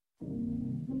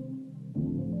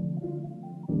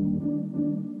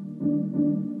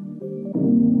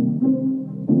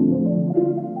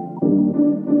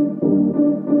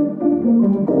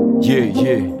Yeah,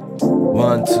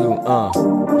 1, 2,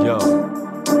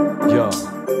 yo,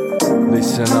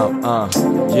 listen up,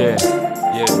 yeah.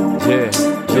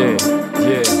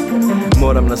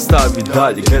 Moram nastaviti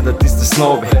dalje, gledati iste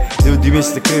snove. Ljudi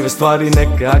misle krive stvari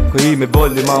neke, ako im je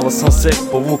bolje. Malo sam se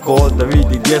povukao da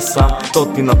vidi gdje sam, to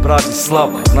ti napravi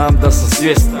slava. Znam da sam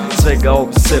svjestan svega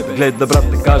oko sebe. Gleda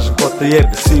brate, kaže ko te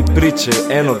jebe. Svi pričaju,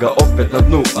 eno ga opet na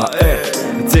dnu,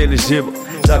 cijeli život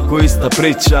tako ista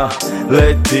priča.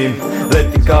 Letim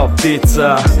kao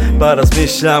ptica, pa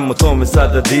razmišljam o tome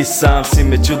sada di sam. Svi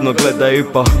me čudno gledaju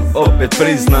pa opet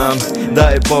priznam da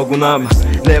je Bog u nama,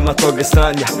 nema toga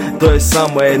sranja. To je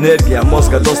samo energija,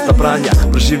 mozga dosta pranja.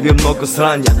 Proživio mnogo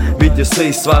sranja, vidio sve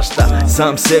i svašta.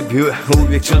 Sam sebi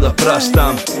uvijek ću da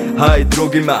praštam, a i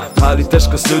drugima, ali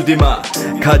teško s ljudima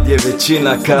kad je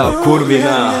većina kao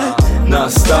kurvina.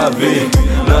 Nastavi,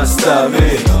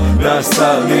 nastavi,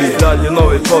 nastavi dalje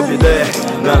nove pobjede.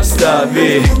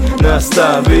 Nastavi,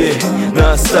 nastavi,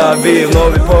 nastavi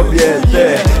nove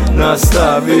pobjede.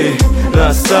 Nastavi,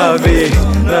 nastavi,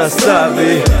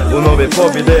 nastavi u nove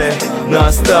pobjede.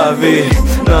 Nastavi,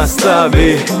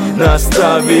 nastavi,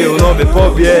 nastavi u nove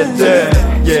pobjede.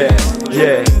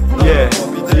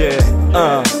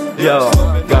 Yo,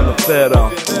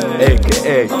 Gunafero,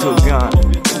 a.k.a. Two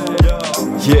Gun.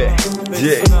 Yeah.